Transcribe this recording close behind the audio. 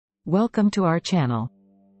Welcome to our channel.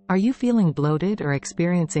 Are you feeling bloated or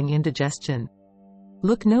experiencing indigestion?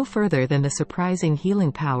 Look no further than the surprising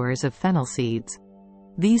healing powers of fennel seeds.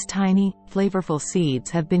 These tiny, flavorful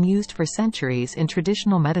seeds have been used for centuries in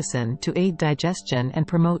traditional medicine to aid digestion and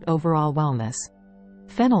promote overall wellness.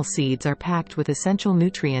 Fennel seeds are packed with essential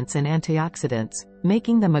nutrients and antioxidants,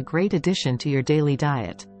 making them a great addition to your daily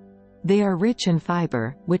diet. They are rich in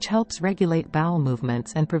fiber, which helps regulate bowel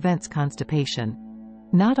movements and prevents constipation.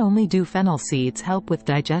 Not only do fennel seeds help with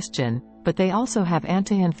digestion, but they also have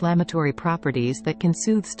anti-inflammatory properties that can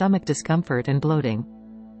soothe stomach discomfort and bloating.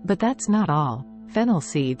 But that's not all. Fennel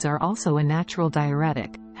seeds are also a natural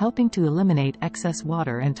diuretic, helping to eliminate excess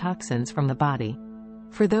water and toxins from the body.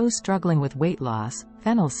 For those struggling with weight loss,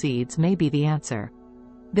 fennel seeds may be the answer.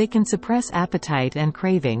 They can suppress appetite and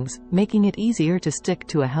cravings, making it easier to stick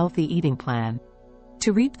to a healthy eating plan.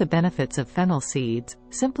 To reap the benefits of fennel seeds,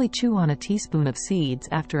 simply chew on a teaspoon of seeds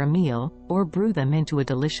after a meal, or brew them into a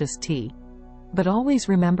delicious tea. But always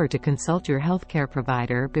remember to consult your healthcare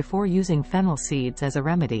provider before using fennel seeds as a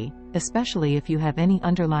remedy, especially if you have any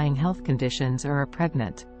underlying health conditions or are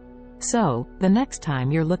pregnant. So, the next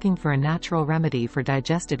time you're looking for a natural remedy for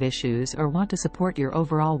digestive issues or want to support your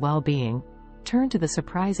overall well-being, turn to the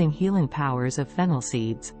surprising healing powers of fennel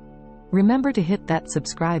seeds. Remember to hit that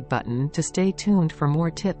subscribe button to stay tuned for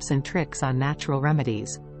more tips and tricks on natural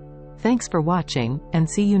remedies. Thanks for watching, and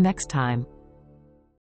see you next time.